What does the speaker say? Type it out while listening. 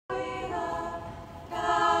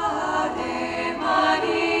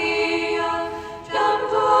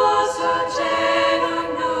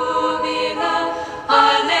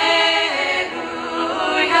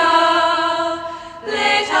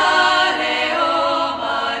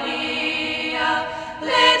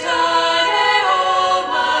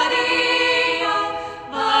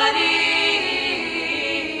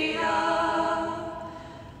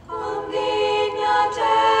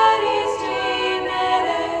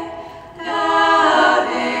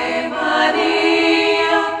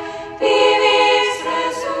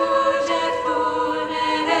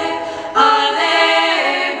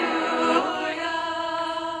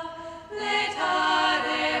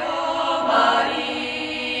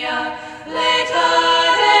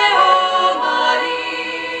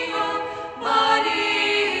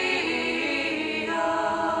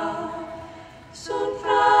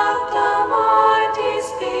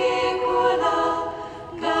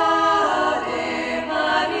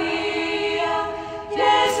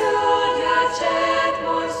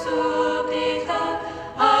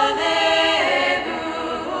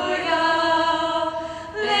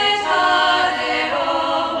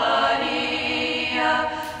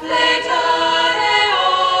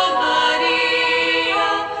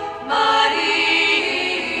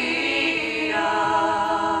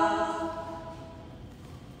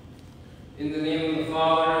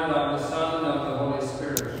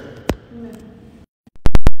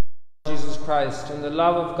Christ, and the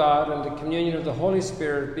love of God and the communion of the Holy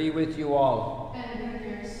Spirit be with you all. And with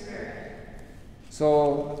your spirit.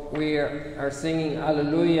 So we are singing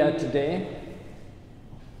Alleluia today.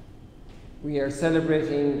 We are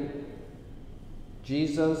celebrating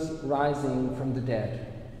Jesus rising from the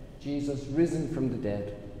dead. Jesus risen from the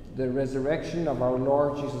dead. The resurrection of our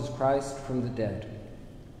Lord Jesus Christ from the dead.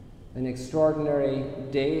 An extraordinary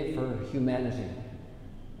day for humanity.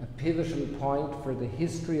 A pivotal point for the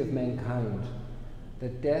history of mankind,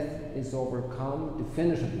 that death is overcome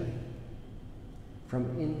definitively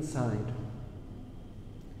from inside.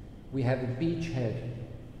 We have a beachhead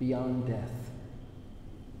beyond death.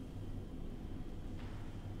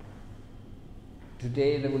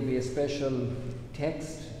 Today there will be a special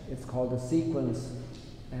text. It's called a sequence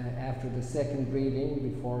after the second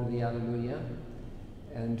reading before the Alleluia,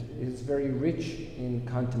 and it is very rich in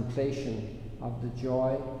contemplation of the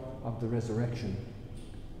joy of the resurrection.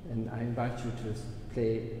 And I invite you to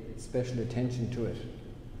pay special attention to it.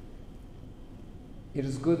 It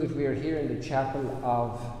is good that we are here in the chapel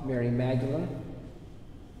of Mary Magdalene,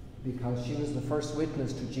 because she was the first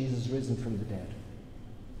witness to Jesus risen from the dead.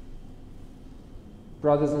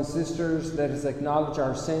 Brothers and sisters, let us acknowledge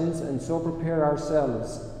our sins and so prepare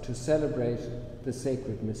ourselves to celebrate the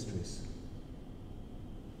sacred mysteries.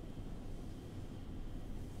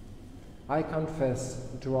 I confess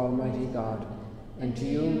to Almighty God and to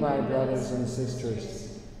you, my brothers and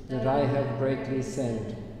sisters, that I have greatly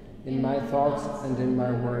sinned in my thoughts and in my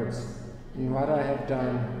words, in what I have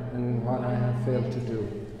done and in what I have failed to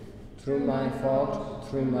do, through my fault,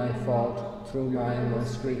 through my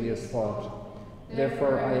most grievous fault.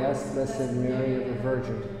 Therefore I ask Blessed Mary, the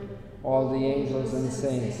Virgin, all the angels and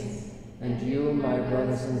saints, and you, my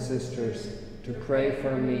brothers and sisters, to pray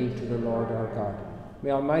for me to the Lord our God. May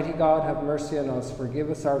Almighty God have mercy on us, forgive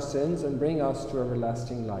us our sins, and bring us to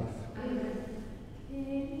everlasting life. Amen.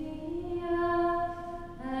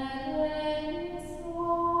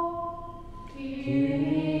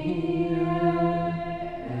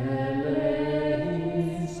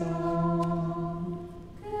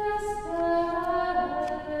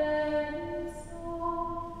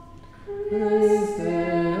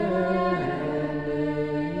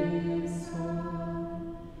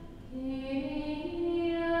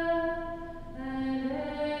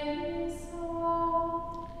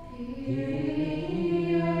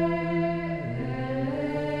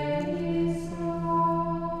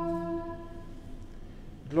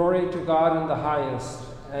 Glory to God in the highest,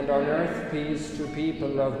 and on earth peace to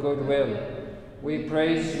people of good will. We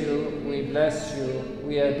praise you, we bless you,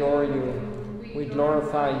 we adore you, we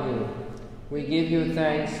glorify you. We give you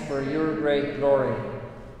thanks for your great glory.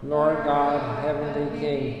 Lord God, heavenly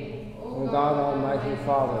King, O God, almighty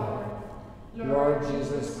Father, Lord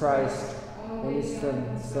Jesus Christ, only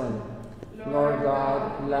Son, Lord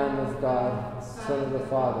God, Lamb of God, Son of the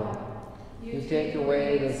Father, you take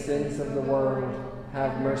away the sins of the world,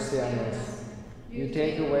 have mercy on us. You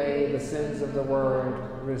take away the sins of the world,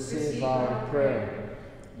 receive our prayer.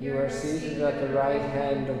 You are seated at the right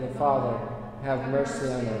hand of the Father, have mercy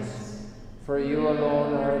on us. For you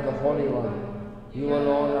alone are the Holy One, you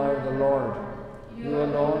alone are the Lord, you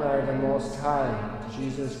alone are the Most High,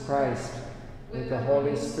 Jesus Christ, with the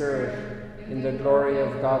Holy Spirit, in the glory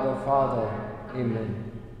of God the Father. Amen.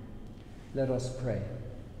 Let us pray.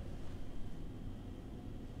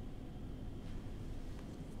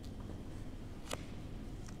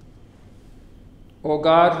 O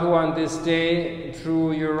God, who on this day,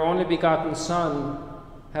 through your only begotten Son,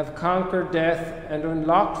 have conquered death and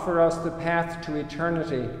unlocked for us the path to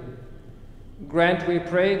eternity, grant, we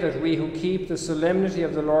pray, that we who keep the solemnity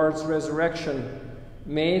of the Lord's resurrection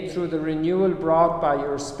may, through the renewal brought by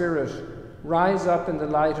your Spirit, rise up in the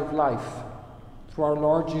light of life. Through our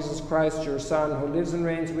Lord Jesus Christ, your Son, who lives and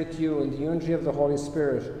reigns with you in the unity of the Holy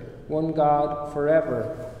Spirit, one God,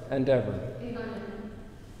 forever and ever. Amen.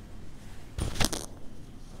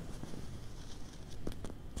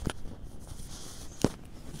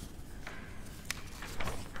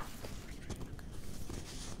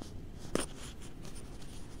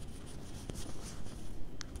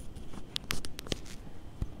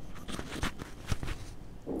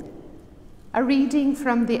 A reading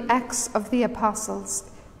from the Acts of the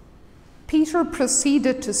Apostles. Peter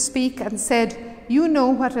proceeded to speak and said, "You know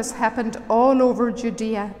what has happened all over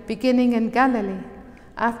Judea, beginning in Galilee,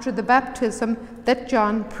 after the baptism that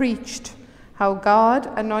John preached, how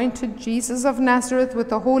God anointed Jesus of Nazareth with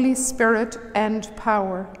the Holy Spirit and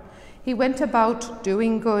power. He went about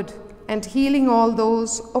doing good and healing all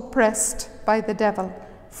those oppressed by the devil,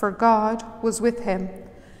 for God was with him.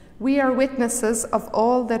 We are witnesses of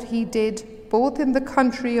all that he did, both in the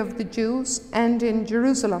country of the Jews and in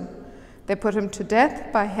Jerusalem. They put him to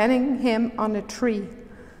death by hanging him on a tree.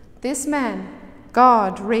 This man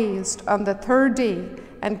God raised on the third day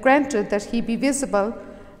and granted that he be visible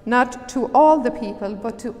not to all the people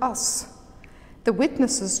but to us, the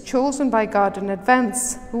witnesses chosen by God in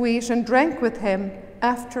advance, who ate and drank with him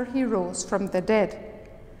after he rose from the dead.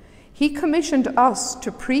 He commissioned us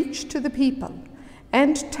to preach to the people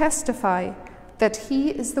and testify that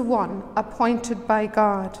he is the one appointed by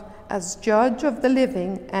God as judge of the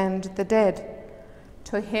living and the dead.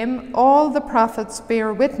 To him all the prophets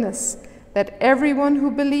bear witness that everyone who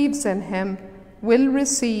believes in him will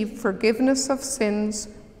receive forgiveness of sins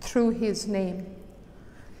through his name.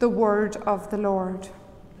 The word of the Lord.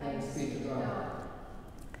 Thanks be to God.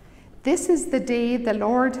 This is the day the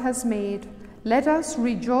Lord has made. Let us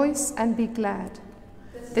rejoice and be glad.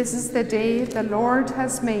 This is the day the Lord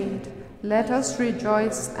has made. Let us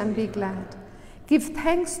rejoice and be glad. Give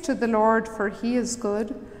thanks to the Lord, for he is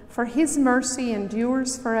good, for his mercy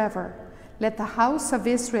endures forever. Let the house of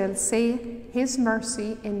Israel say, his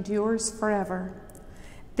mercy endures forever.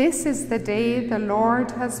 This is the day the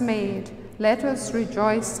Lord has made. Let us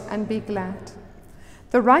rejoice and be glad.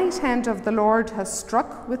 The right hand of the Lord has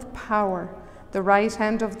struck with power. The right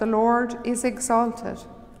hand of the Lord is exalted.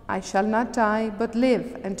 I shall not die, but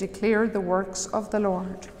live and declare the works of the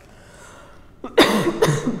Lord.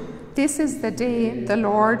 This is the day the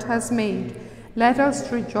Lord has made. Let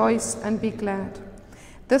us rejoice and be glad.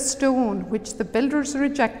 The stone which the builders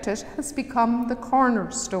rejected has become the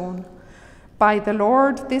cornerstone. By the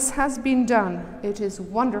Lord this has been done. It is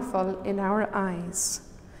wonderful in our eyes.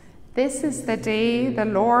 This is the day the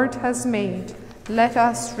Lord has made. Let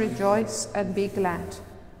us rejoice and be glad.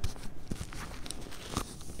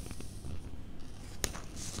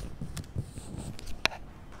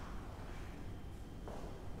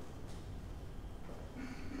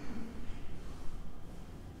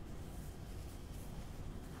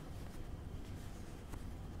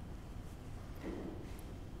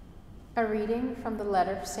 A reading from the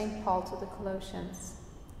letter of St. Paul to the Colossians.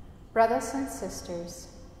 Brothers and sisters,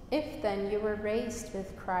 if then you were raised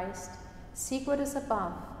with Christ, seek what is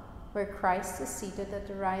above, where Christ is seated at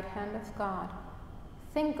the right hand of God.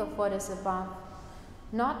 Think of what is above,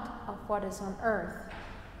 not of what is on earth.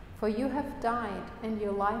 For you have died, and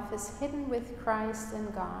your life is hidden with Christ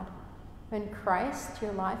in God. When Christ,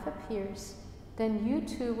 your life, appears, then you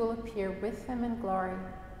too will appear with him in glory.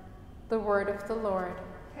 The word of the Lord.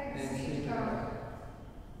 Thanks be to God.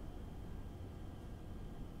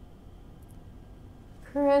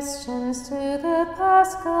 Christians, to the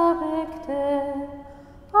Paschal victim,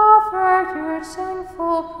 offer your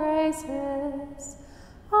thankful praises.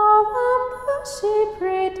 A lamb the sheep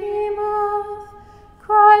redeemeth,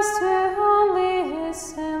 Christ who only is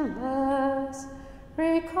sinless,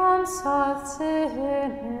 reconciled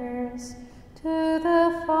sinners to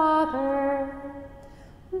the Father.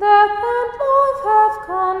 Death and life have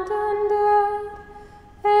contended,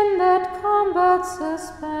 in that combat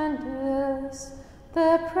suspended,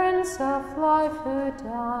 the Prince of Life who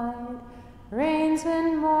died, reigns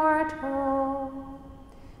immortal.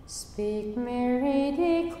 Speak, Mary,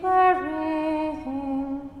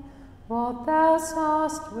 declaring what thou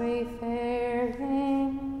saw'st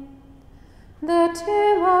wayfaring. The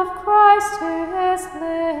tomb of Christ who is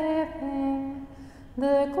living,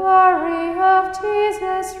 the glory of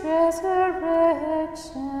Jesus'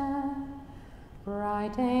 resurrection,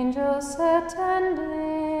 bright angels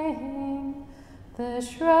attending, the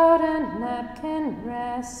shroud and napkin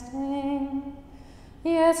resting.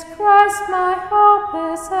 Yes, Christ, my hope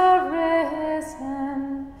is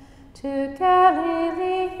arisen, to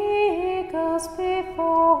Galilee he goes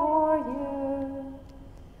before you.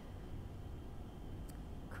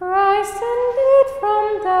 Christ indeed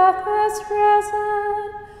from death is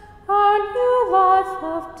risen, our new life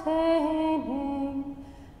obtaining.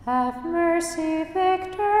 Have mercy,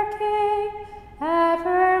 Victor King,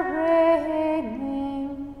 ever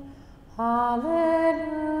reigning. Hallelujah.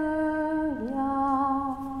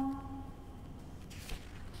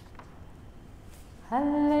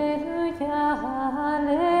 Hallelujah,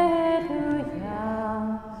 hallelujah,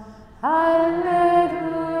 hallelujah.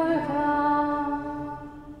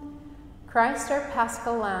 Christ, our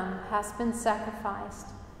Paschal Lamb, has been sacrificed.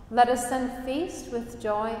 Let us then feast with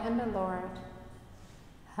joy in the Lord.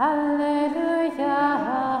 Hallelujah,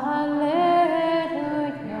 hallelujah,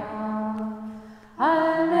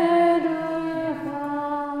 hallelujah.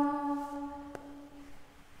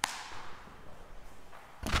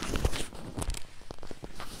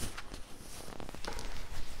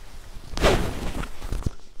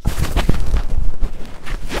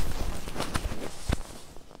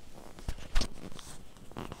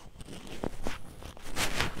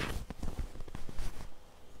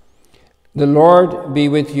 The Lord be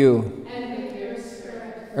with you. And with your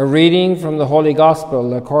spirit. A reading from the Holy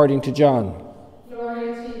Gospel according to John.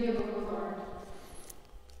 Glory to you, O Lord.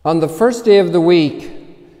 On the first day of the week,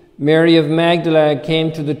 Mary of Magdala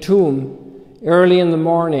came to the tomb early in the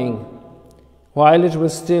morning, while it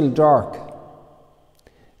was still dark,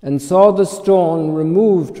 and saw the stone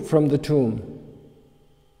removed from the tomb.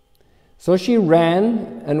 So she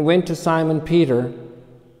ran and went to Simon Peter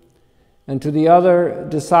and to the other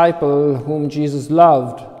disciple whom Jesus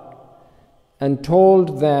loved, and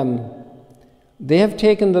told them, "They have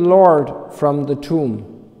taken the Lord from the tomb,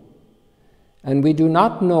 and we do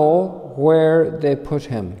not know where they put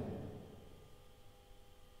him."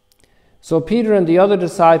 So Peter and the other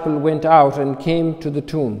disciple went out and came to the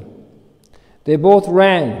tomb. They both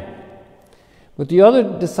ran, but the other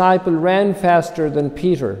disciple ran faster than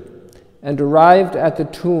Peter and arrived at the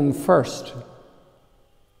tomb first.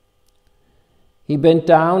 He bent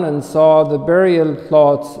down and saw the burial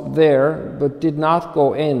cloths there, but did not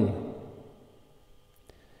go in.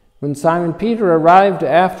 When Simon Peter arrived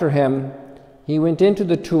after him, he went into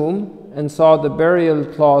the tomb and saw the burial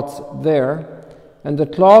cloths there, and the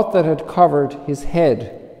cloth that had covered his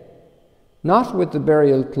head, not with the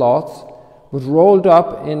burial cloths, but rolled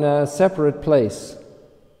up in a separate place.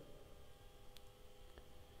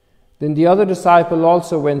 Then the other disciple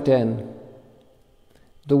also went in,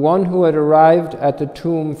 the one who had arrived at the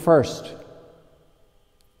tomb first.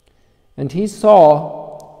 And he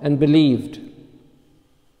saw and believed,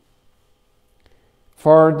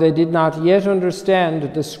 for they did not yet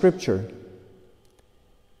understand the scripture,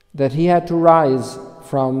 that he had to rise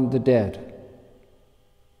from the dead.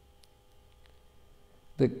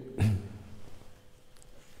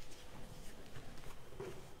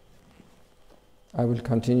 I will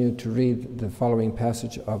continue to read the following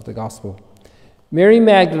passage of the Gospel. Mary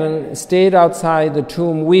Magdalene stayed outside the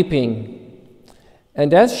tomb weeping,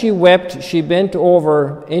 and as she wept, she bent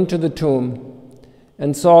over into the tomb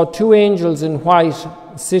and saw two angels in white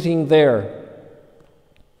sitting there,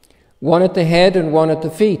 one at the head and one at the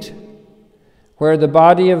feet, where the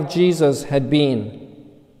body of Jesus had been.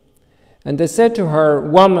 And they said to her,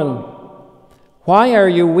 "Woman, why are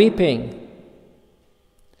you weeping?"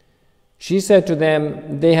 She said to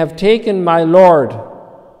them, "They have taken my Lord,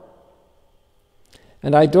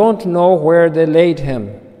 and I don't know where they laid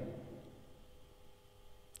him."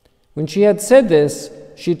 When she had said this,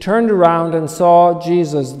 she turned around and saw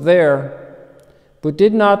Jesus there, but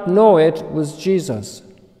did not know it was Jesus.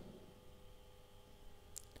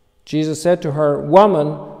 Jesus said to her,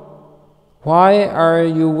 "Woman, why are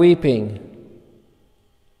you weeping?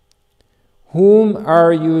 Whom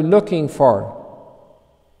are you looking for?"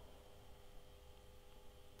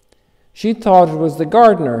 She thought it was the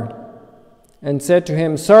gardener, and said to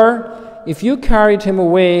him, "Sir, if you carried him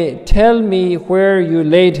away, tell me where you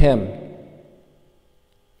laid him,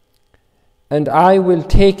 and I will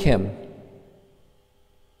take him."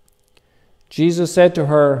 Jesus said to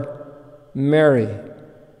her, "Mary."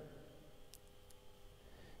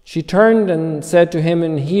 She turned and said to him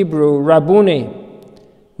in Hebrew, "Rabboni,"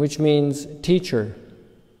 which means teacher.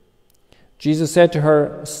 Jesus said to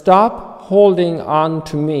her, "Stop holding on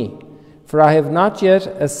to me, for I have not yet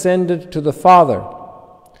ascended to the Father.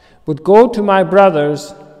 But go to my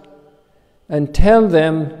brothers and tell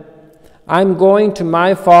them, I'm going to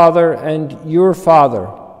my Father and your Father,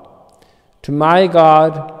 to my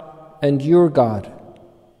God and your God."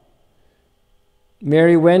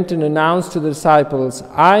 Mary went and announced to the disciples,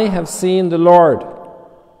 "I have seen the Lord,"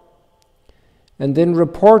 and then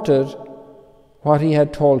reported what he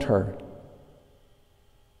had told her.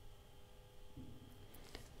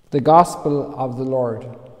 The Gospel of the Lord.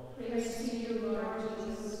 Praise to you, Lord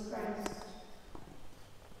Jesus Christ.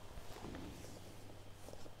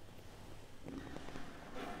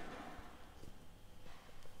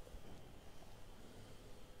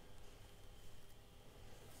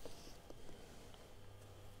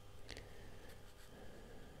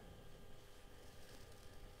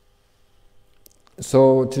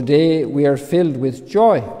 So today we are filled with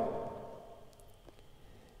joy.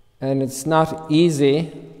 And it's not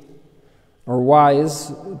easy or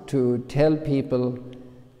wise to tell people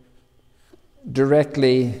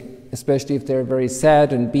directly, especially if they're very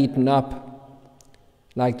sad and beaten up,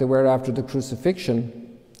 like they were after the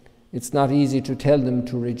crucifixion. It's not easy to tell them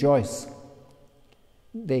to rejoice.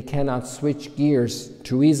 They cannot switch gears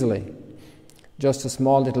too easily. Just a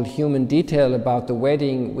small little human detail about the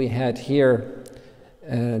wedding we had here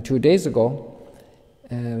 2 days ago.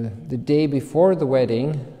 The day before the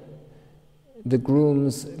wedding, the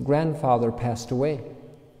groom's grandfather passed away.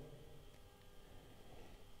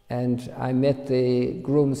 and I met the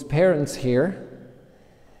groom's parents here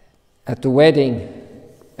at the wedding,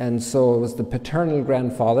 and so it was the paternal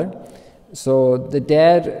grandfather. So the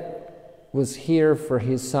dad was here for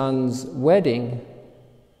his son's wedding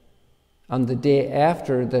on the day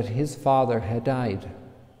after that his father had died.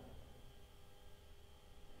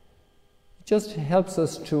 It just helps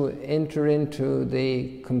us to enter into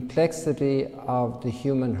the complexity of the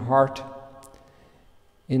human heart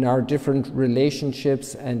in our different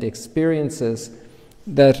relationships and experiences,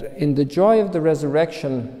 that in the joy of the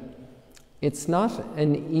resurrection, it's not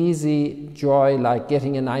an easy joy like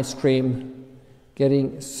getting an ice cream,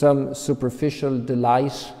 getting some superficial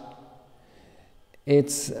delight.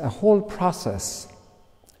 It's a whole process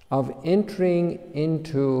of entering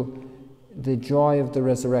into the joy of the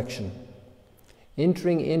resurrection,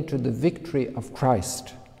 entering into the victory of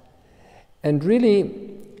Christ. And really,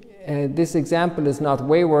 this example is not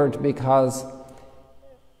wayward, because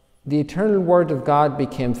the eternal Word of God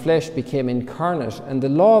became flesh, became incarnate, and the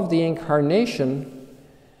law of the incarnation,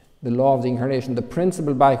 the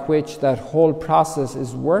principle by which that whole process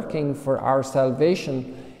is working for our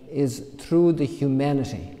salvation, is through the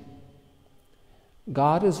humanity.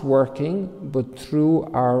 God is working, but through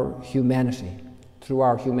our humanity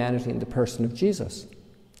in the person of Jesus.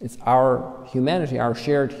 It's our humanity, our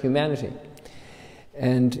shared humanity.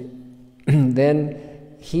 And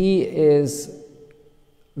then he is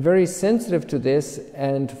very sensitive to this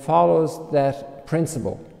and follows that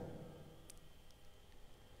principle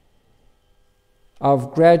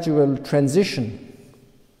of gradual transition.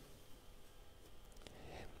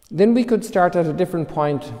 Then we could start at a different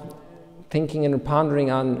point, thinking and pondering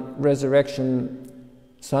on Resurrection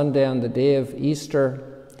Sunday, on the day of Easter,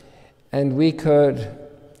 and we could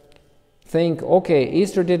think, okay,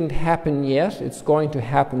 Easter didn't happen yet, it's going to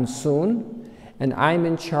happen soon, and I'm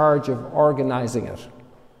in charge of organizing it.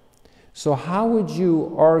 So how would you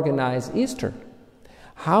organize Easter?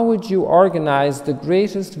 How would you organize the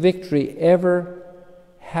greatest victory ever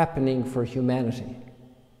happening for humanity?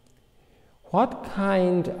 What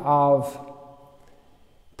kind of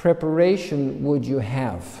preparation would you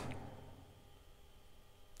have?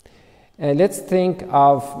 Let's think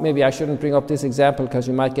of, maybe I shouldn't bring up this example because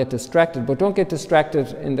you might get distracted, but don't get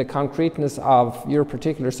distracted in the concreteness of your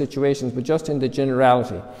particular situations, but just in the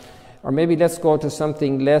generality. Or maybe let's go to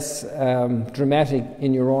something less dramatic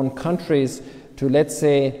in your own countries, to, let's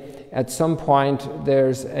say, at some point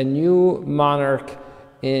there's a new monarch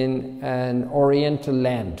in an oriental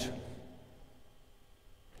land.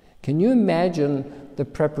 Can you imagine the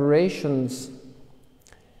preparations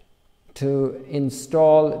to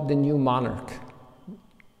install the new monarch,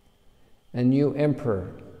 a new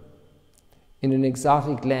emperor, in an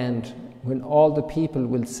exotic land, when all the people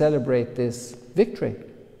will celebrate this victory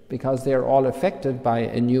because they are all affected by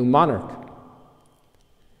a new monarch?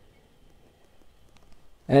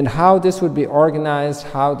 And how this would be organized,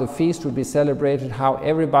 how the feast would be celebrated, how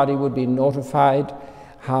everybody would be notified,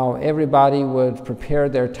 how everybody would prepare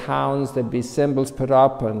their towns, there'd be symbols put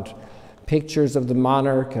up and pictures of the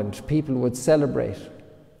monarch, and people would celebrate.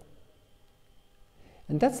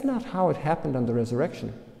 And that's not how it happened on the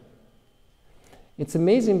resurrection. It's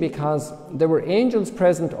amazing because there were angels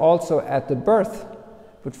present also at the birth,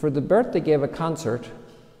 but for the birth they gave a concert,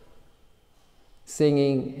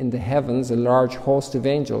 singing in the heavens, a large host of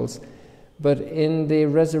angels. But in the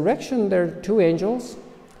resurrection there are two angels,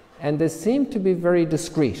 and they seem to be very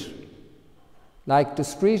discreet, like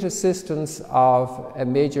discreet assistants of a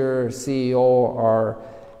major CEO or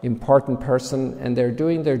important person, and they're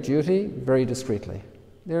doing their duty very discreetly.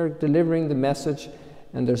 They're delivering the message,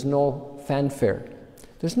 and there's no fanfare.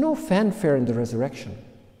 There's no fanfare in the resurrection.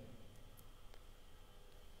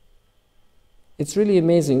 It's really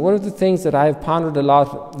amazing. One of the things that I've pondered a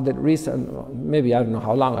lot, that maybe I don't know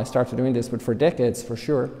how long I started doing this, but for decades for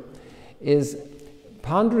sure, is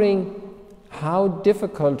pondering how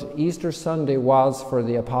difficult Easter Sunday was for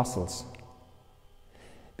the apostles.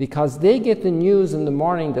 Because they get the news in the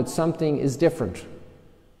morning that something is different.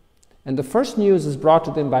 And the first news is brought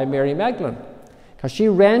to them by Mary Magdalene, because she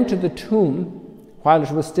ran to the tomb while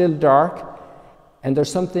it was still dark, and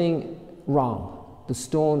there's something wrong. The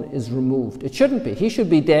stone is removed. It shouldn't be. He should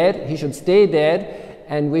be dead. He should stay dead,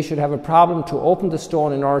 and we should have a problem to open the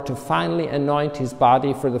stone in order to finally anoint his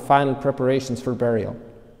body for the final preparations for burial.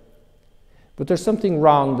 But there's something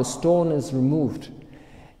wrong. The stone is removed.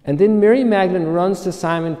 And then Mary Magdalene runs to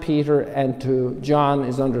Simon Peter and to John,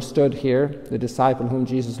 is understood here, the disciple whom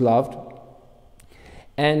Jesus loved,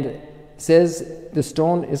 and says, the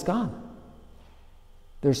stone is gone.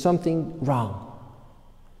 There's something wrong.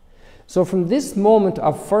 So from this moment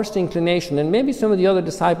of first inclination, and maybe some of the other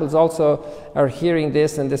disciples also are hearing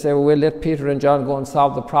this and they say, well, we'll let Peter and John go and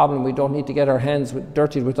solve the problem. We don't need to get our hands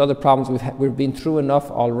dirtied with other problems. We've been through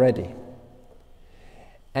enough already.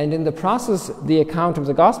 And in the process, the account of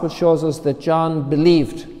the gospel shows us that John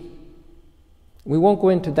believed. We won't go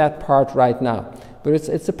into that part right now, but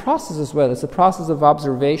it's a process as well. It's a process of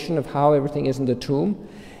observation of how everything is in the tomb.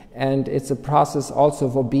 And it's a process also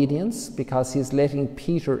of obedience, because he's letting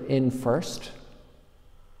Peter in first.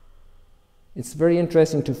 It's very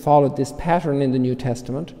interesting to follow this pattern in the New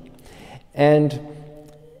Testament. And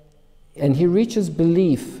he reaches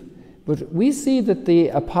belief. But we see that the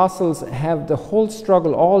apostles have the whole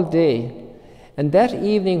struggle all day. And that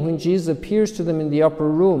evening when Jesus appears to them in the upper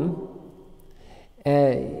room,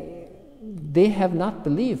 they have not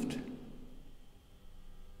believed.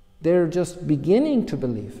 They're just beginning to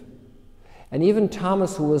believe. And even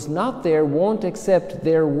Thomas, who was not there, won't accept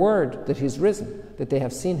their word that he's risen, that they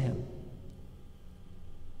have seen him.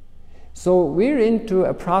 So we're into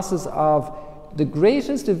a process of the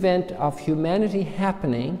greatest event of humanity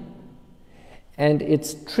happening, and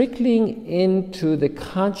it's trickling into the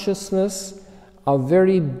consciousness of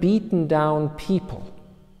very beaten down people.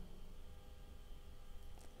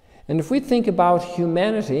 And if we think about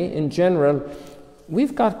humanity in general,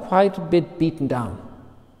 we've got quite a bit beaten down.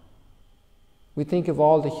 We think of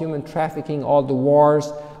all the human trafficking, all the wars,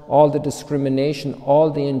 all the discrimination, all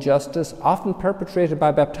the injustice, often perpetrated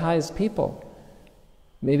by baptized people,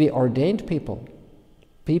 maybe ordained people,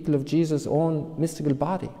 people of Jesus' own mystical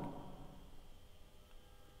body.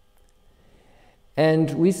 And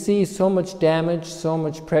we see so much damage, so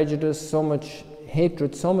much prejudice, so much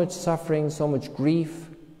hatred, so much suffering, so much grief,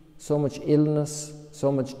 so much illness,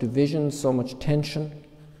 so much division, so much tension.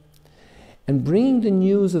 And bringing the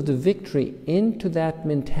news of the victory into that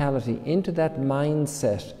mentality, into that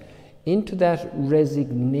mindset, into that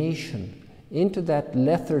resignation, into that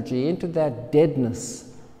lethargy, into that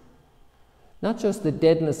deadness. Not just the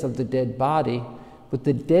deadness of the dead body, but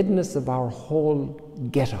the deadness of our whole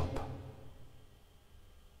get-up.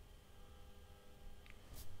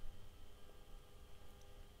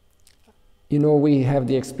 You know, we have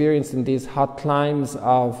the experience in these hot climes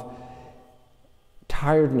of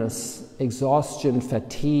tiredness, exhaustion,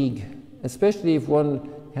 fatigue, especially if one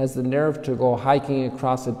has the nerve to go hiking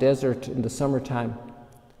across a desert in the summertime.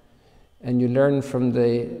 And you learn from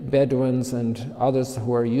the Bedouins and others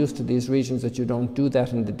who are used to these regions that you don't do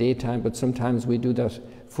that in the daytime, but sometimes we do that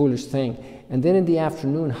foolish thing. And then in the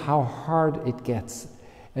afternoon, how hard it gets.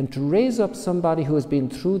 And to raise up somebody who has been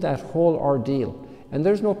through that whole ordeal, and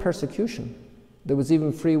there's no persecution. There was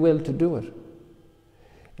even free will to do it.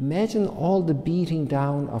 Imagine all the beating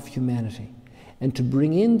down of humanity. And to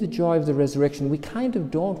bring in the joy of the resurrection, we kind of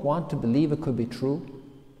don't want to believe it could be true.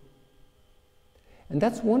 And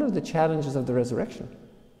that's one of the challenges of the resurrection,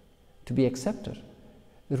 to be accepted.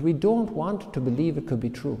 That we don't want to believe it could be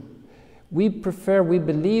true. We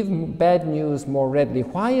believe bad news more readily.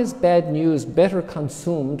 Why is bad news better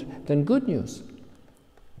consumed than good news?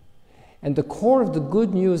 And the core of the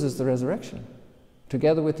good news is the resurrection,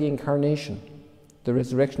 together with the incarnation. The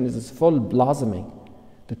resurrection is its full blossoming,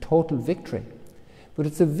 the total victory. But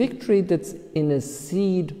it's a victory that's in a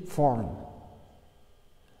seed form.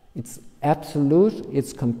 It's absolute,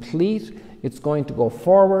 it's complete, it's going to go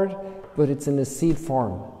forward, but it's in a seed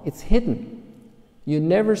form. It's hidden. You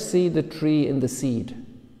never see the tree in the seed.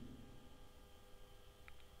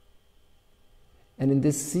 And in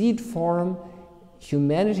this seed form,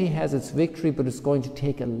 humanity has its victory, but it's going to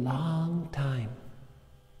take a long time.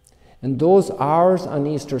 And those hours on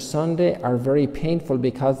Easter Sunday are very painful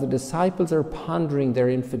because the disciples are pondering their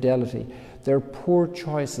infidelity, their poor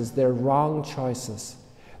choices, their wrong choices,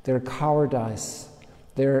 their cowardice,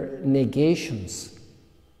 their negations.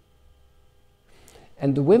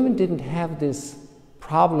 And the women didn't have this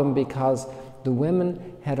problem because the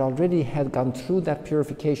women had already gone through that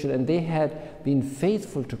purification and they had been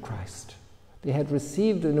faithful to Christ. They had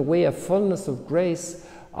received in a way a fullness of grace,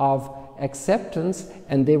 of acceptance,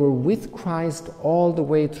 and they were with Christ all the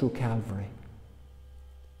way through Calvary.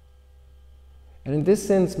 And in this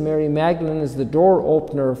sense, Mary Magdalene is the door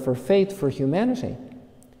opener for faith for humanity.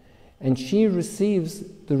 And she receives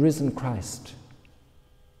the risen Christ.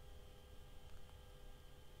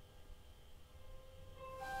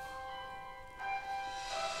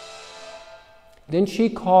 Then she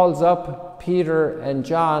calls up Peter and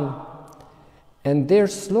John, and they're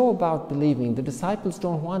slow about believing. The disciples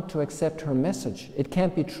don't want to accept her message. It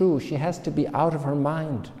can't be true. She has to be out of her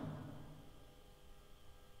mind.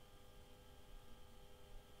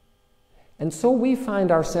 And so we find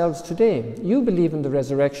ourselves today. You believe in the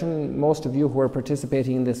resurrection, most of you who are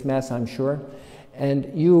participating in this Mass, I'm sure,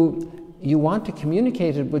 and you want to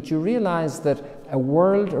communicate it, but you realize that a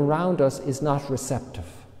world around us is not receptive.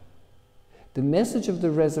 The message of the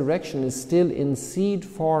resurrection is still in seed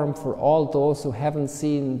form for all those who haven't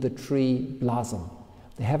seen the tree blossom.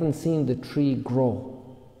 They haven't seen the tree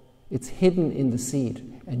grow. It's hidden in the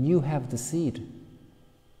seed, and you have the seed.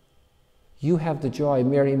 You have the joy.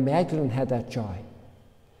 Mary Magdalene had that joy.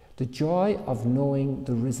 The joy of knowing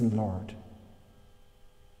the risen Lord.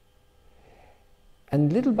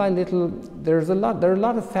 And little by little, there are a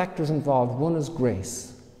lot of factors involved. One is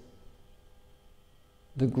grace.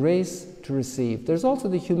 The grace to receive. There's also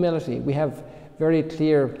the humility. We have very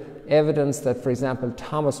clear evidence that, for example,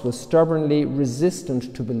 Thomas was stubbornly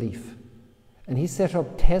resistant to belief. And he set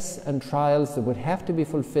up tests and trials that would have to be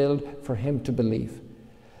fulfilled for him to believe.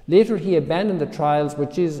 Later he abandoned the trials,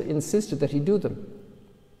 but Jesus insisted that he do them.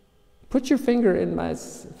 Put your finger in my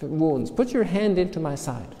wounds. Put your hand into my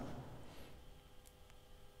side.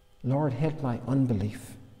 Lord, help my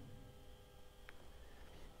unbelief.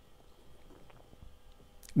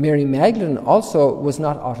 Mary Magdalene also was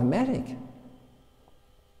not automatic.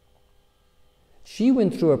 She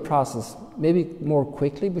went through a process, maybe more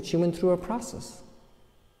quickly, but she went through a process.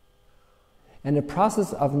 And a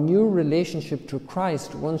process of new relationship to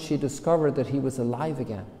Christ once she discovered that he was alive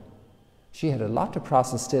again. She had a lot to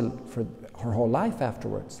process still for her whole life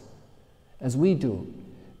afterwards, as we do,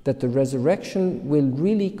 that the resurrection will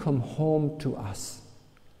really come home to us,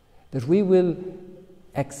 that we will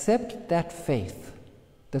accept that faith,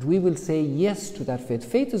 that we will say yes to that faith.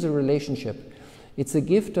 Faith is a relationship. It's a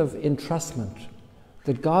gift of entrustment,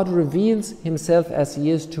 that God reveals himself as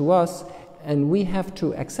he is to us, and we have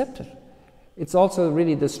to accept it. It's also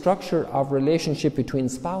really the structure of relationship between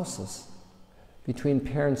spouses, between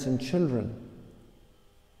parents and children,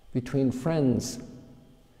 between friends,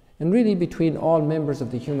 and really between all members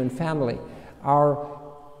of the human family.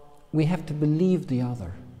 We have to believe the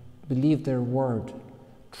other, believe their word,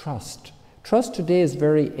 trust. Trust today is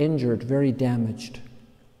very injured, very damaged.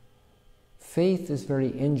 Faith is very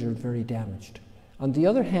injured, very damaged. On the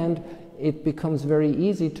other hand, it becomes very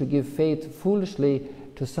easy to give faith foolishly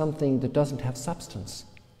to something that doesn't have substance.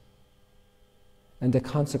 And the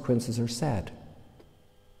consequences are sad.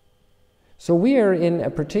 So we are in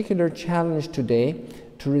a particular challenge today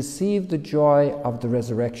to receive the joy of the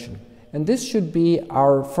resurrection. And this should be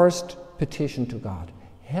our first petition to God.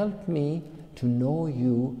 Help me to know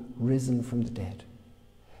you risen from the dead.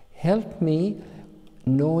 Help me,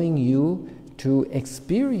 knowing you, to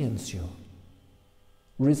experience you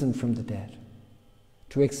risen from the dead.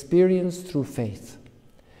 To experience through faith.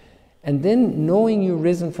 And then, knowing you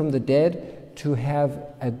risen from the dead, to have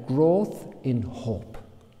a growth in hope.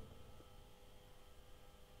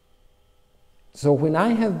 So when I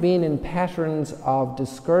have been in patterns of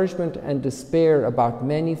discouragement and despair about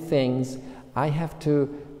many things, I have to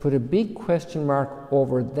put a big question mark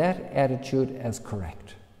over that attitude as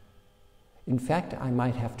correct. In fact, I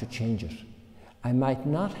might have to change it. I might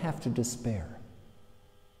not have to despair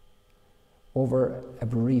over a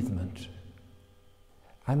bereavement.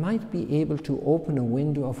 I might be able to open a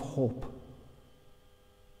window of hope.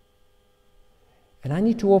 And I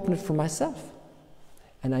need to open it for myself.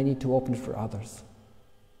 And I need to open it for others.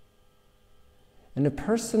 And a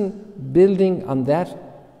person building on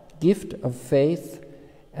that gift of faith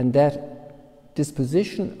and that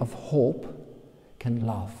disposition of hope can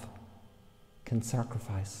love, can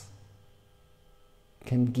sacrifice,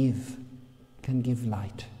 can give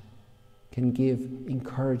light, can give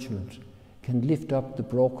encouragement, can lift up the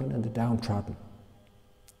broken and the downtrodden.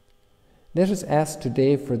 Let us ask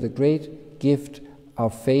today for the great gift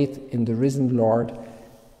of faith in the risen Lord,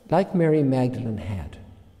 like Mary Magdalene had.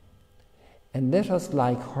 And let us,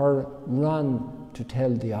 like her, run to tell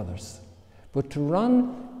the others, but to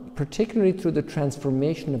run particularly through the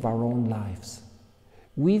transformation of our own lives.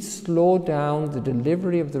 We slow down the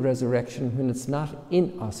delivery of the resurrection when it's not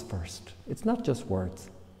in us first. It's not just words,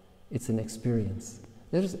 it's an experience.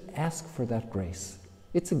 Let us ask for that grace.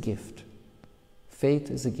 It's a gift.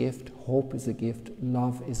 Faith is a gift, hope is a gift,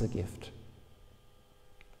 love is a gift.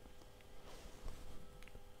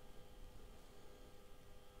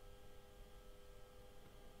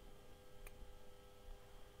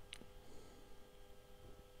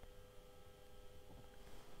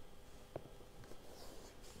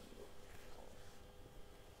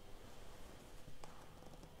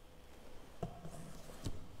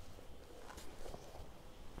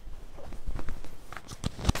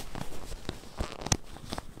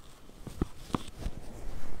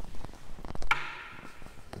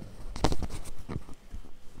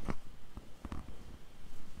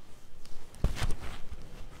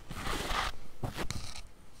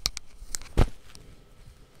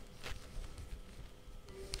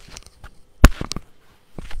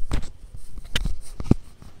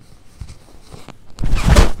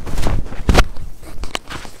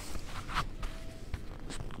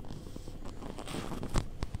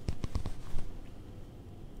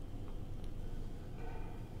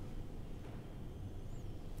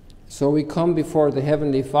 So we come before the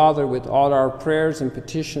Heavenly Father with all our prayers and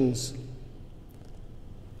petitions.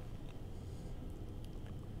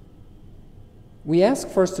 We ask,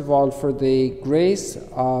 first of all, for the grace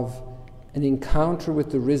of an encounter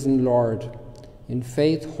with the risen Lord in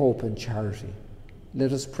faith, hope, and charity.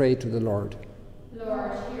 Let us pray to the Lord.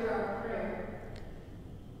 Lord, hear our prayer.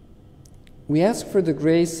 We ask for the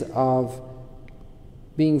grace of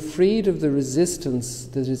being freed of the resistance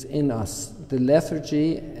that is in us, the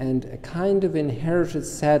lethargy and a kind of inherited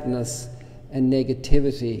sadness and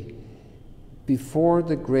negativity before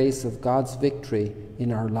the grace of God's victory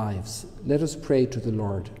in our lives. Let us pray to the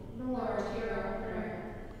Lord. Lord, hear our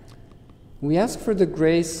prayer. We ask for the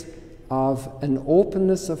grace of an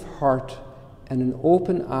openness of heart and an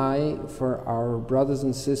open eye for our brothers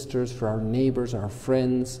and sisters, for our neighbours, our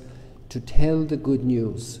friends, to tell the good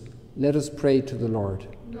news. Let us pray to the Lord.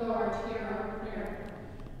 Lord, hear our prayer.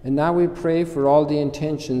 And now we pray for all the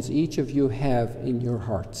intentions each of you have in your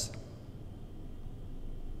hearts.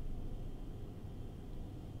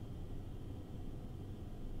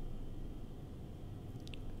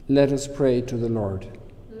 Let us pray to the Lord.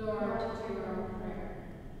 Lord, hear our prayer.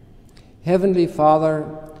 Heavenly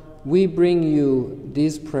Father, we bring you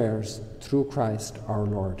these prayers through Christ our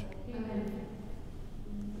Lord. Amen.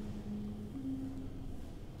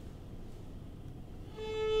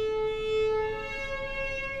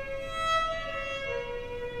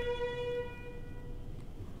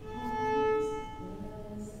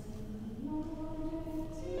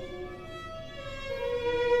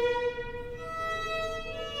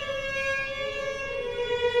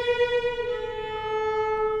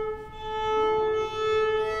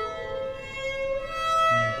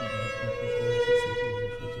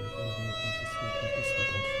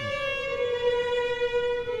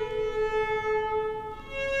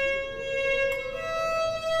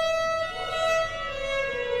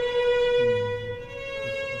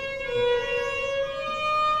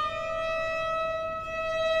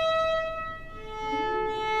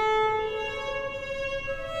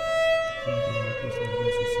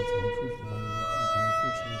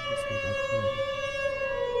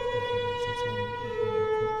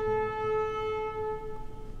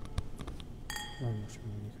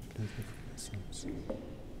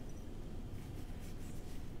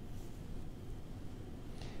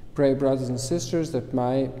 Pray, brothers and sisters, that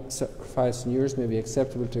my sacrifice and yours may be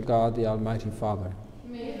acceptable to God, the Almighty Father.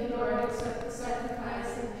 May the Lord accept the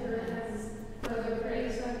sacrifice in pure hands for the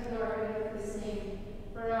praise and glory of his name,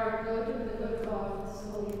 for our good and the good of all his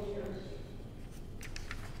holy church.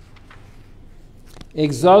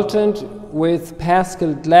 Exultant with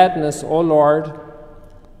paschal gladness, O Lord,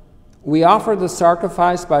 we offer the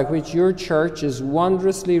sacrifice by which your church is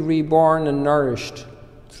wondrously reborn and nourished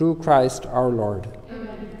through Christ our Lord.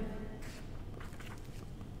 Amen.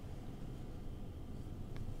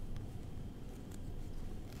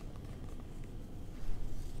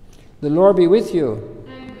 The Lord be with you.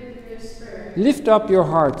 And with your spirit. Lift up your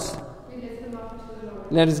hearts. We lift them up to the Lord.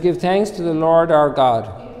 Let us give thanks to the Lord our God.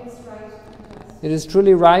 It is right and just. It is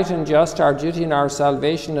truly right and just, our duty and our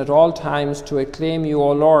salvation at all times, to acclaim you,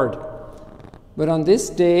 O Lord. But on this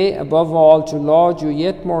day, above all, to laud you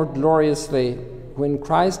yet more gloriously, when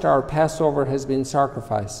Christ our Passover has been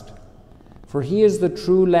sacrificed. For he is the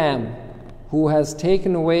true Lamb, who has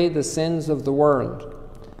taken away the sins of the world.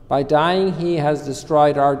 By dying he has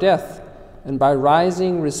destroyed our death, and by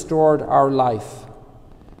rising restored our life.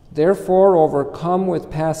 Therefore, overcome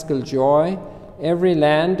with paschal joy, every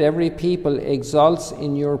land, every people exults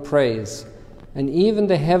in your praise, and even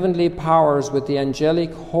the heavenly powers with the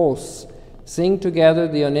angelic hosts sing together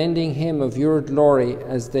the unending hymn of your glory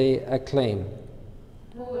as they acclaim.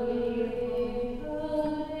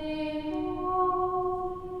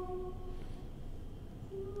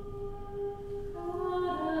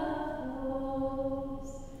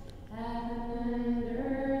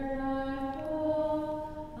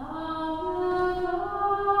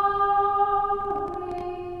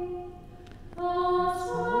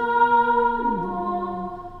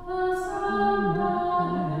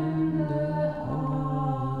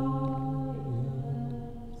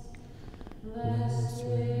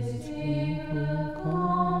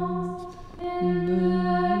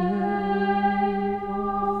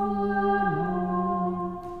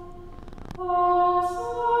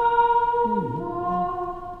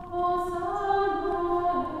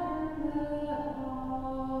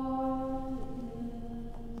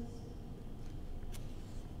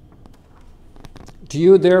 To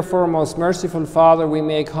you, therefore, most merciful Father, we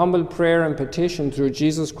make humble prayer and petition through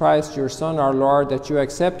Jesus Christ, your Son, our Lord, that you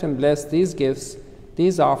accept and bless these gifts,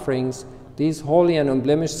 these offerings, these holy and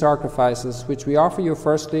unblemished sacrifices, which we offer you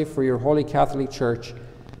firstly for your holy Catholic Church,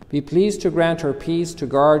 be pleased to grant her peace to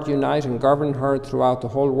guard, unite, and govern her throughout the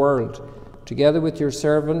whole world, together with your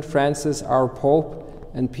servant Francis, our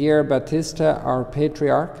Pope, and Pierre Battista, our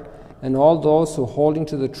Patriarch, and all those who, holding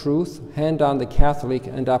to the truth, hand on the Catholic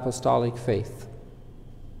and Apostolic faith.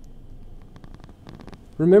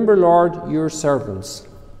 Remember, Lord, your servants.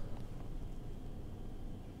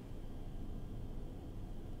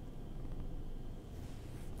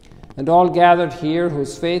 And all gathered here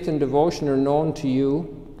whose faith and devotion are known to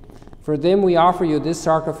you. For them we offer you this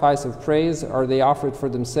sacrifice of praise, or they offer it for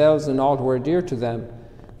themselves and all who are dear to them,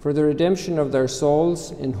 for the redemption of their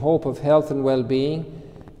souls in hope of health and well-being,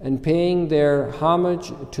 and paying their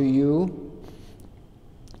homage to you,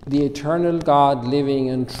 the eternal God, living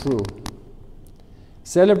and true.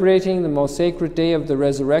 Celebrating the most sacred day of the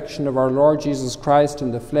resurrection of our Lord Jesus Christ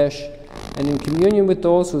in the flesh, and in communion with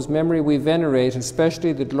those whose memory we venerate,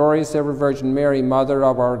 especially the glorious ever Virgin Mary, Mother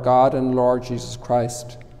of our God and Lord Jesus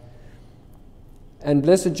Christ. And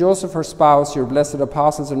blessed Joseph, her spouse, your blessed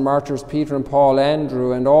apostles and martyrs, Peter and Paul,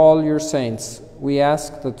 Andrew, and all your saints, we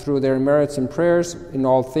ask that through their merits and prayers in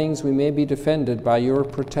all things we may be defended by your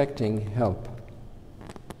protecting help.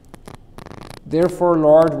 Therefore,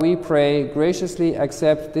 Lord, we pray, graciously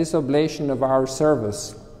accept this oblation of our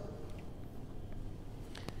service,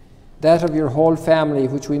 that of your whole family,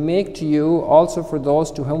 which we make to you, also for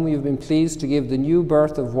those to whom you have been pleased to give the new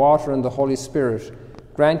birth of water and the Holy Spirit,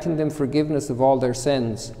 granting them forgiveness of all their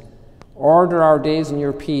sins. Order our days in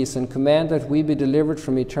your peace, and command that we be delivered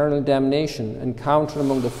from eternal damnation, and counted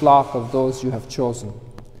among the flock of those you have chosen.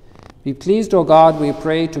 Be pleased, O God, we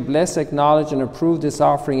pray, to bless, acknowledge, and approve this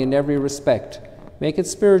offering in every respect. Make it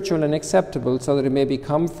spiritual and acceptable, so that it may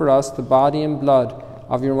become for us the body and blood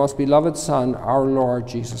of your most beloved Son, our Lord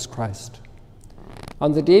Jesus Christ.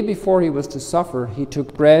 On the day before he was to suffer, he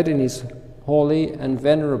took bread in his holy and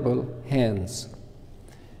venerable hands.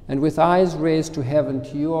 And with eyes raised to heaven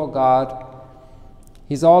to you, O God,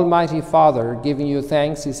 his almighty Father, giving you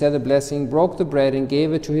thanks, he said a blessing, broke the bread, and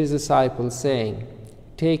gave it to his disciples, saying,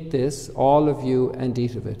 "Take this, all of you, and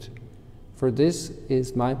eat of it, for this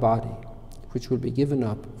is my body, which will be given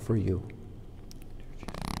up for you."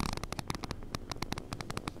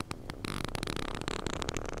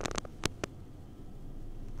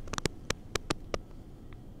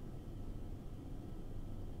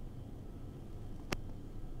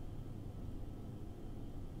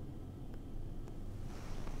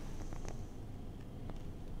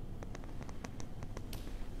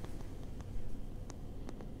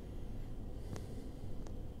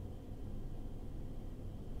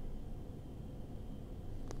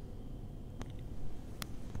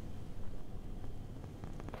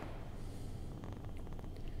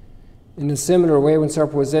 In a similar way, when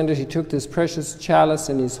supper was ended, he took this precious chalice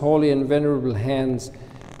in his holy and venerable hands,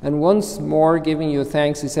 and once more giving you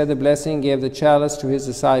thanks, he said the blessing, gave the chalice to his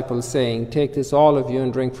disciples, saying, "Take this, all of you,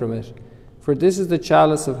 and drink from it. For this is the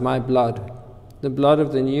chalice of my blood, the blood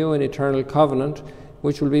of the new and eternal covenant,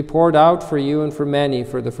 which will be poured out for you and for many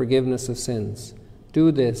for the forgiveness of sins.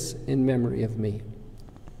 Do this in memory of me."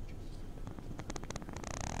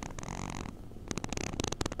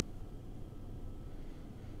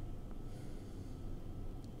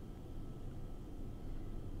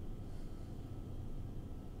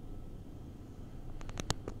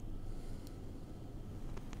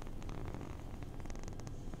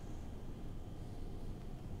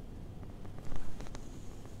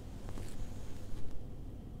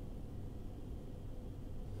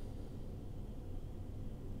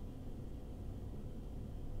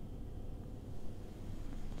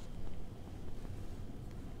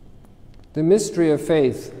 The mystery of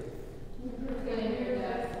faith. We proclaim your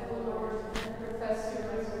death, O Lord, and profess your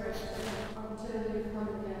resurrection until you come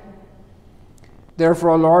again.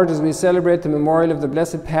 Therefore, O Lord, as we celebrate the memorial of the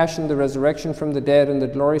blessed Passion, the resurrection from the dead, and the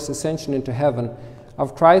glorious ascension into heaven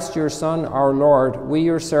of Christ your Son, our Lord, we,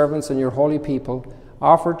 your servants and your holy people,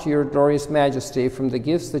 offer to your glorious majesty from the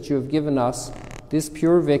gifts that you have given us this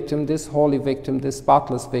pure victim, this holy victim, this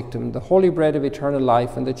spotless victim, the holy bread of eternal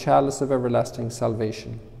life, and the chalice of everlasting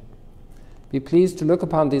salvation. Be pleased to look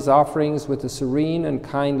upon these offerings with a serene and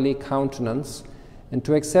kindly countenance, and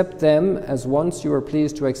to accept them as once you were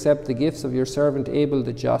pleased to accept the gifts of your servant Abel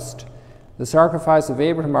the just, the sacrifice of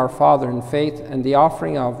Abraham our father in faith, and the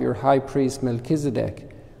offering of your high priest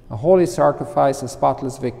Melchizedek, a holy sacrifice, a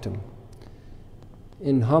spotless victim.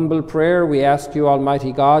 In humble prayer we ask you,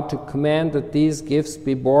 Almighty God, to command that these gifts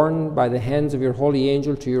be borne by the hands of your holy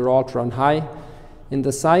angel to your altar on high, in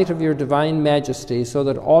the sight of your divine majesty, so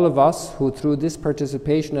that all of us who through this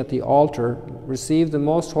participation at the altar receive the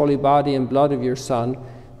most holy body and blood of your Son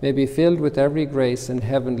may be filled with every grace and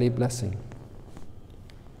heavenly blessing.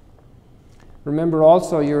 Remember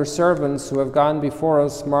also your servants who have gone before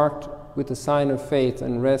us, marked with the sign of faith,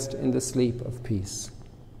 and rest in the sleep of peace.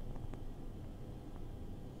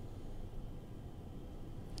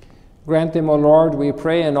 Grant them, O Lord, we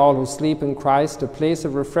pray, and all who sleep in Christ, a place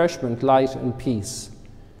of refreshment, light, and peace.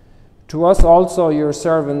 To us also, your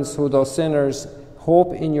servants, who though sinners,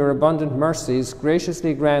 hope in your abundant mercies,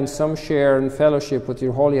 graciously grant some share and fellowship with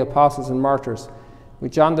your holy apostles and martyrs,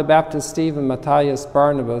 with John the Baptist, Stephen, Matthias,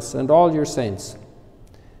 Barnabas, and all your saints.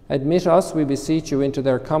 Admit us, we beseech you, into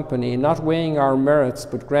their company, not weighing our merits,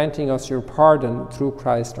 but granting us your pardon through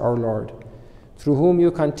Christ our Lord, through whom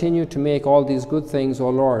you continue to make all these good things, O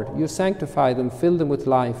Lord. You sanctify them, fill them with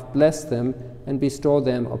life, bless them, and bestow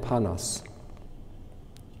them upon us.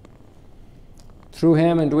 Through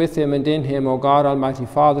him, and with him, and in him, O God, Almighty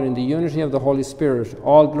Father, in the unity of the Holy Spirit,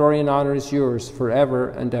 all glory and honor is yours forever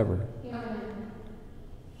and ever.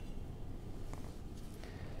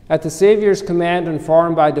 At the Saviour's command,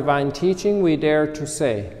 informed by divine teaching, we dare to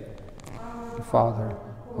say, Father,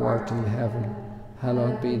 who art in heaven,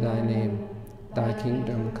 hallowed be thy name. Thy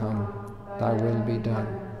kingdom come, thy will be done,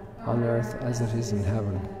 on earth as it is in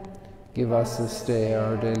heaven. Give us this day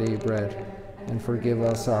our daily bread, and forgive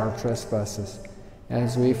us our trespasses,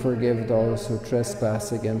 as we forgive those who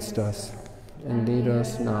trespass against us. And lead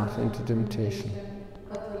us not into temptation.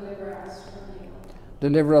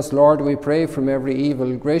 Deliver us, Lord, we pray, from every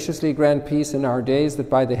evil. Graciously grant peace in our days, that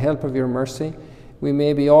by the help of your mercy we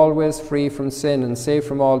may be always free from sin and safe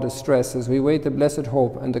from all distress, as we wait the blessed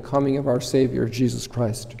hope and the coming of our Saviour, Jesus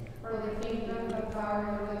Christ. For the kingdom, the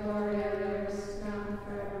power, and the glory are yours, now and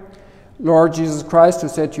forever. Lord Jesus Christ, who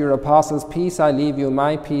said to your apostles, Peace I leave you,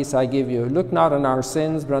 my peace I give you, look not on our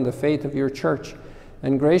sins, but on the faith of your church,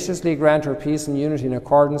 and graciously grant her peace and unity in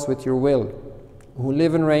accordance with your will, who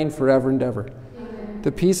live and reign forever and ever.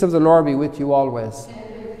 The peace of the Lord be with you always.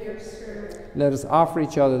 And with your spirit. Let us offer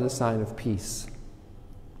each other the sign of peace.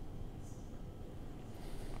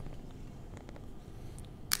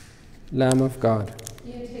 Lamb of God,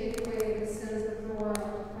 You take away the sins of the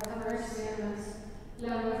world. Have mercy on us.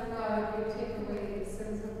 Lamb of God, you take away the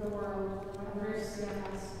sins of the world. Have mercy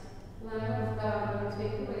on us. Lamb of God, you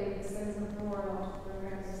take away the sins of the world.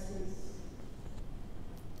 Grant us peace.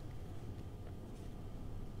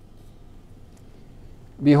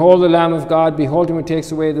 behold the Lamb of God, behold him who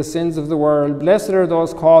takes away the sins of the world. Blessed are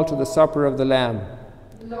those called to the supper of the Lamb.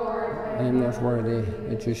 Lord, I am not worthy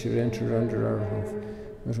that you should enter under our roof,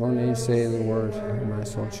 but only say the word, and my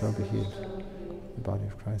soul shall be healed. The body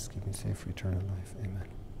of Christ, keep me safe for eternal life. Amen.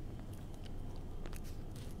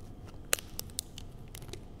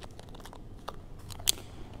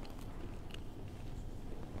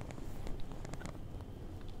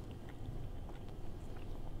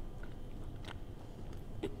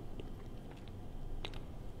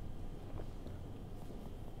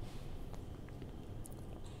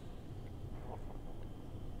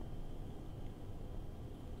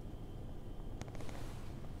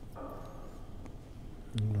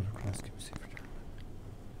 Lord of Christ, keep me safe for eternal life.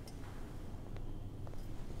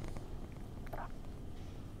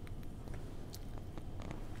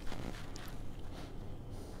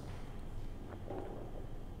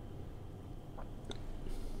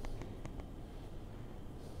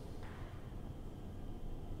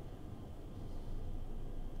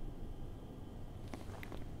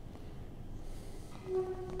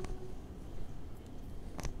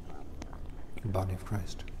 The body of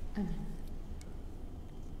Christ. Amen.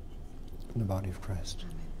 The body of Christ.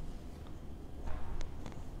 Amen.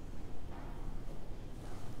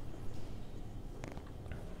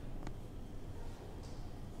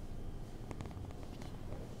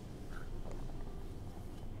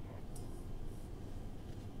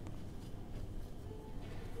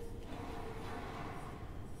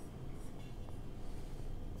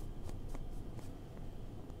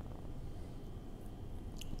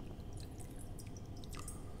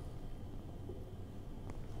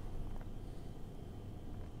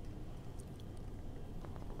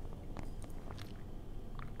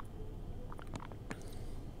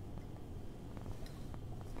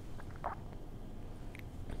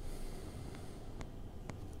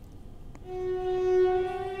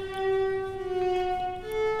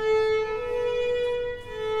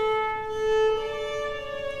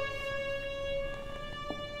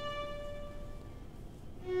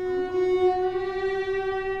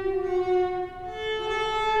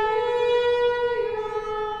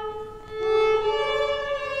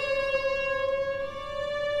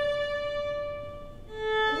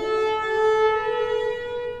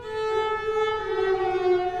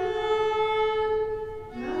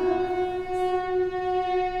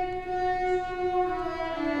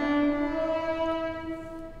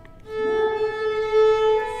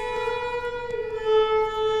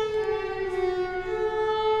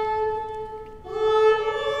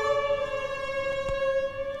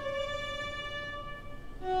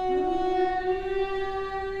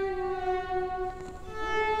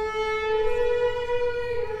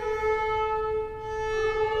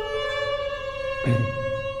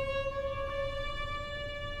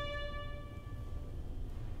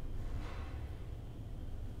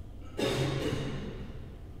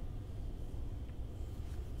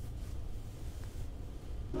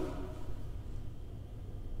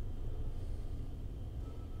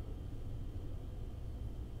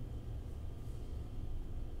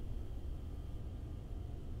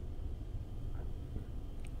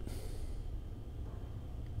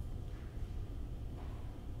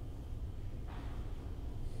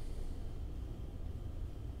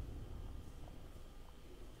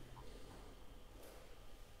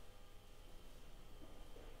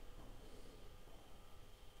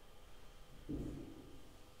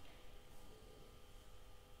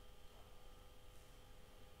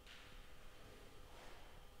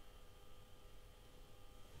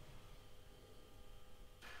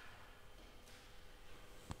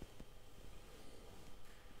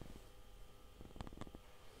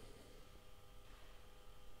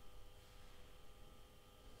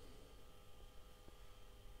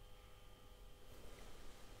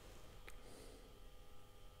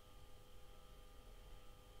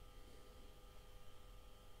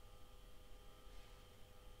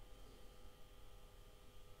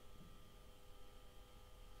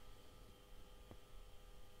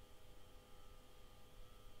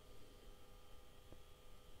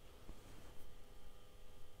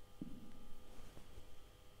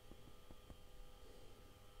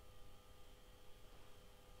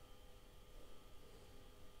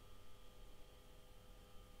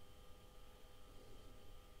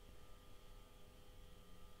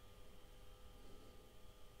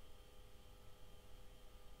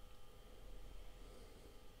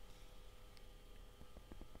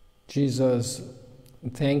 Jesus,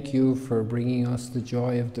 thank you for bringing us the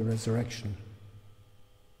joy of the resurrection.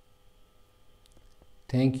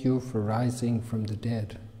 Thank you for rising from the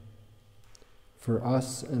dead, for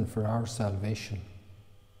us and for our salvation.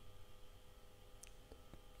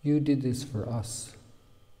 You did this for us.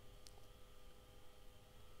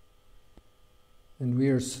 And we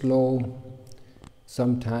are slow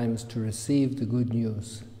sometimes to receive the good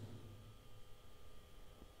news.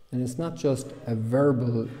 And it's not just a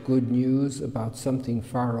verbal good news about something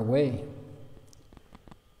far away.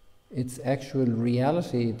 It's actual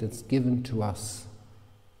reality that's given to us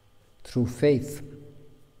through faith.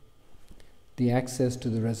 The access to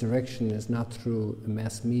the resurrection is not through a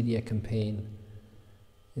mass media campaign.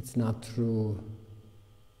 It's not through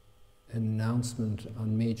an announcement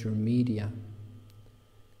on major media.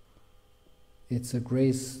 It's a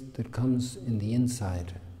grace that comes in the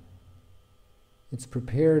inside. It's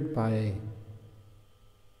prepared by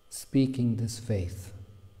speaking this faith.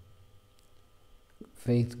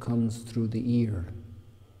 Faith comes through the ear,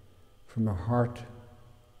 from a heart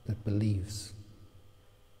that believes.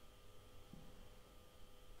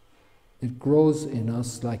 It grows in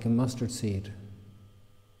us like a mustard seed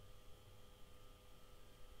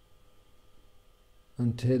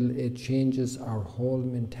until it changes our whole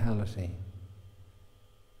mentality,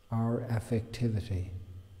 our affectivity,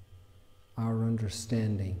 our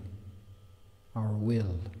understanding, our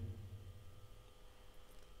will.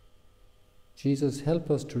 Jesus, help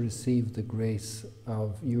us to receive the grace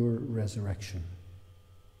of your resurrection,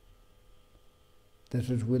 that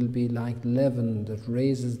it will be like leaven that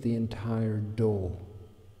raises the entire dough,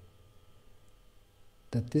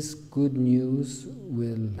 that this good news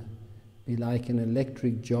will be like an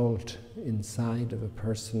electric jolt inside of a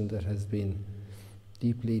person that has been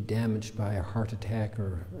deeply damaged by a heart attack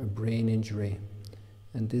or a brain injury,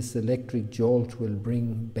 and this electric jolt will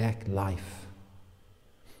bring back life.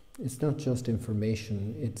 It's not just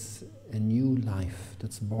information, it's a new life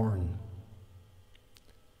that's born.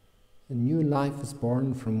 A new life is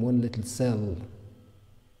born from one little cell.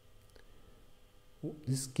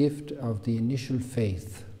 This gift of the initial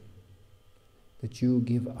faith that you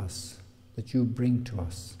give us, that you bring to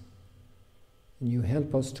us, and you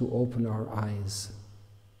help us to open our eyes,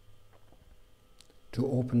 to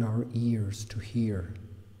open our ears to hear,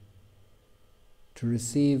 to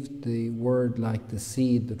receive the word like the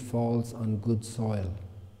seed that falls on good soil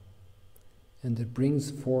and that brings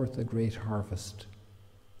forth a great harvest,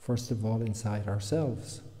 first of all inside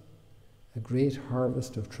ourselves, a great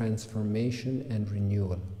harvest of transformation and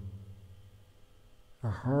renewal, a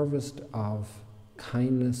harvest of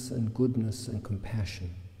kindness and goodness and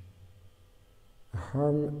compassion,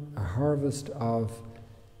 a harvest of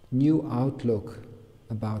new outlook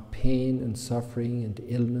about pain and suffering and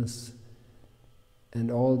illness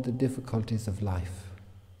and all the difficulties of life.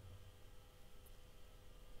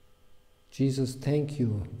 Jesus, thank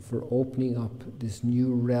you for opening up this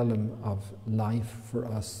new realm of life for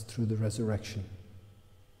us through the resurrection.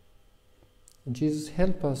 And Jesus,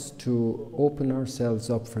 help us to open ourselves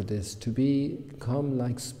up for this, to become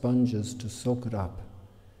like sponges to soak it up,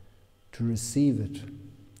 to receive it,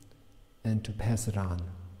 and to pass it on.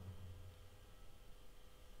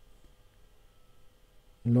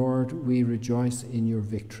 Lord, we rejoice in your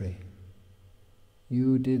victory.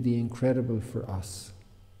 You did the incredible for us.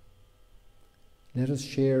 Let us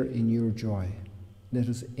share in your joy. Let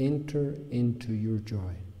us enter into your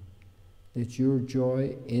joy. Let your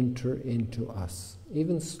joy enter into us,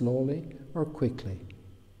 even slowly or quickly,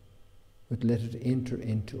 but let it enter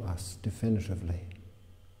into us definitively.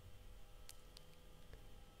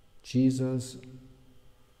 Jesus,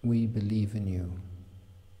 we believe in you.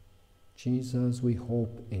 Jesus, we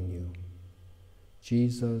hope in you.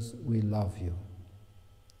 Jesus, we love you.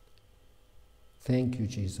 Thank you,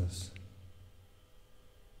 Jesus.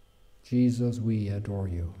 Jesus, we adore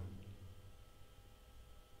you.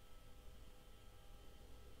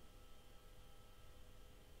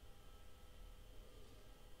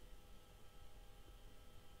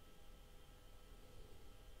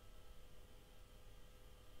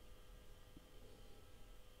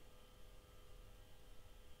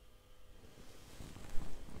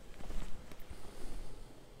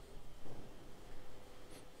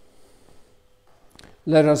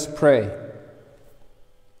 Let us pray.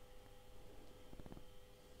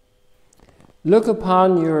 Look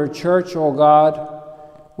upon your church, O God,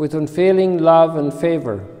 with unfailing love and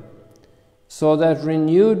favor, so that,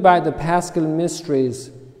 renewed by the Paschal mysteries,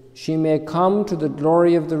 she may come to the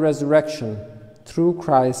glory of the resurrection through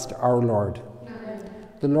Christ our Lord. Amen.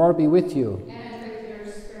 The Lord be with you. And with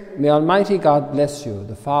your spirit. May Almighty God bless you,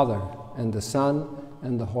 the Father, and the Son,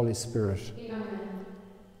 and the Holy Spirit. Amen.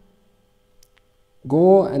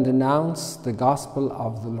 Go and announce the gospel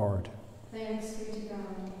of the Lord. Thanks be to God.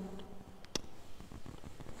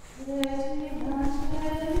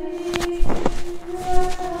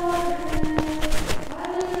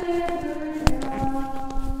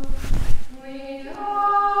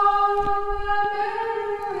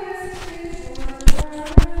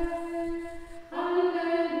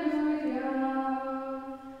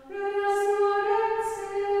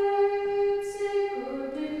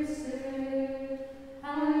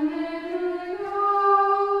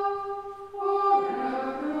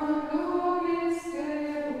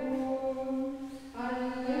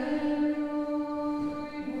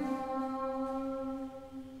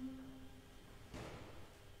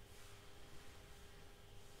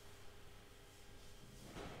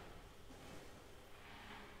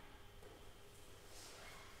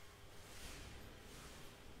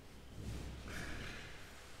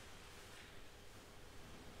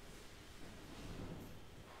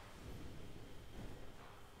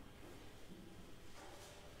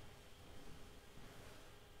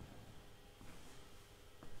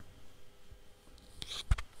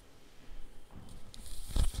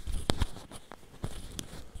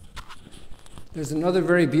 There's another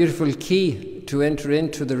very beautiful key to enter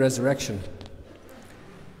into the resurrection.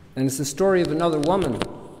 And it's the story of another woman.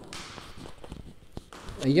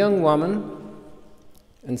 A young woman,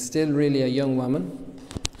 and still really a young woman,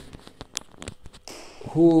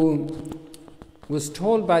 who was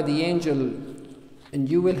told by the angel, "And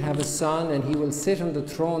you will have a son, and he will sit on the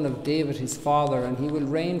throne of David his father, and he will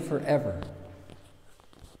reign forever."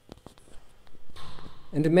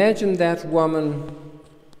 And imagine that woman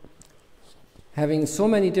having so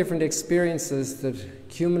many different experiences that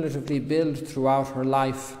cumulatively build throughout her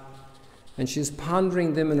life, and she's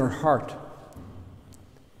pondering them in her heart.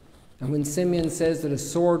 And when Simeon says that a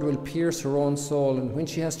sword will pierce her own soul, and when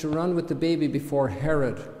she has to run with the baby before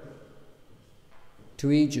Herod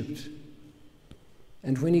to Egypt,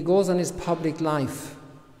 and when he goes on his public life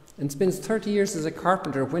and spends 30 years as a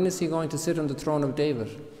carpenter, when is he going to sit on the throne of David?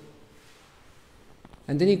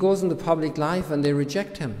 And then he goes into public life and they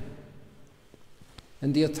reject him.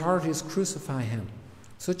 And the authorities crucify him.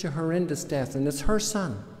 Such a horrendous death. And it's her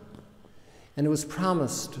son. And it was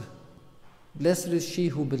promised, "Blessed is she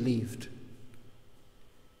who believed."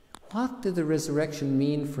 What did the resurrection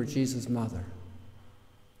mean for Jesus' mother?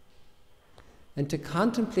 And to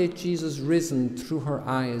contemplate Jesus risen through her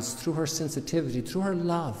eyes, through her sensitivity, through her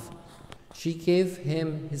love, she gave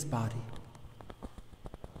him his body.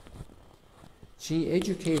 She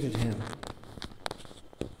educated him,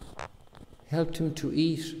 helped him to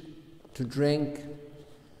eat, to drink,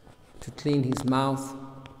 to clean his mouth,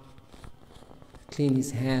 clean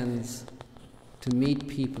his hands, to meet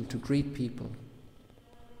people, to greet people.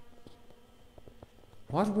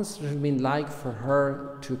 What must it have been like for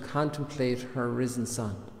her to contemplate her risen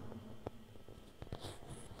son?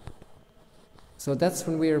 So that's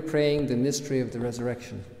when we are praying the mystery of the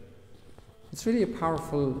resurrection. It's really a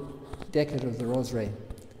powerful decade of the Rosary,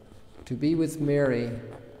 to be with Mary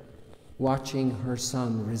watching her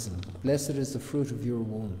son risen. Blessed is the fruit of your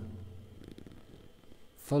womb,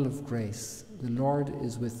 full of grace. The Lord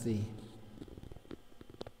is with thee.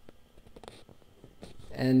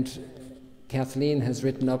 And Kathleen has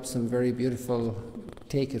written up some very beautiful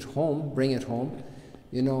take it home, bring it home.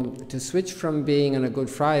 You know, to switch from being on a Good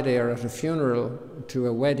Friday or at a funeral to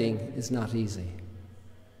a wedding is not easy.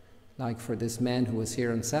 Like for this man who was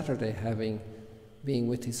here on Saturday, being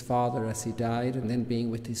with his father as he died, and then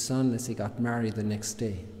being with his son as he got married the next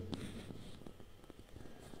day.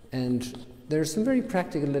 And there are some very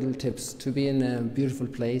practical little tips to be in a beautiful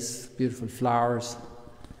place, beautiful flowers.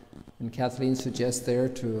 And Kathleen suggests there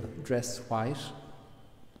to dress white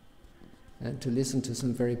and to listen to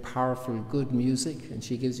some very powerful, good music. And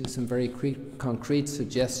she gives you some very concrete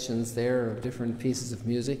suggestions there of different pieces of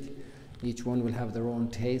music. Each one will have their own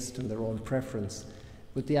taste and their own preference.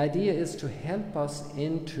 But the idea is to help us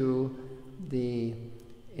into the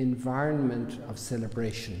environment of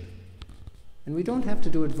celebration. And we don't have to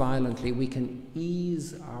do it violently. We can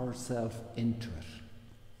ease ourselves into it.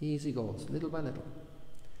 Easy goes, little by little.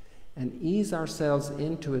 And ease ourselves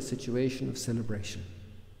into a situation of celebration.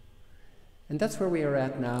 And that's where we are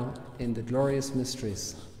at now in the glorious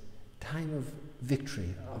mysteries. Time of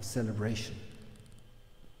victory, of celebration.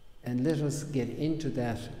 And let us get into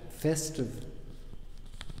that festive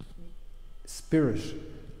spirit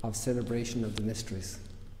of celebration of the mysteries.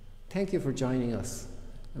 Thank you for joining us.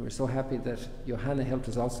 And we're so happy that Johanna helped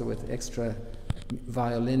us also with extra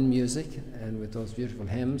violin music and with those beautiful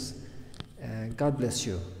hymns. God bless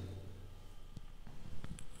you.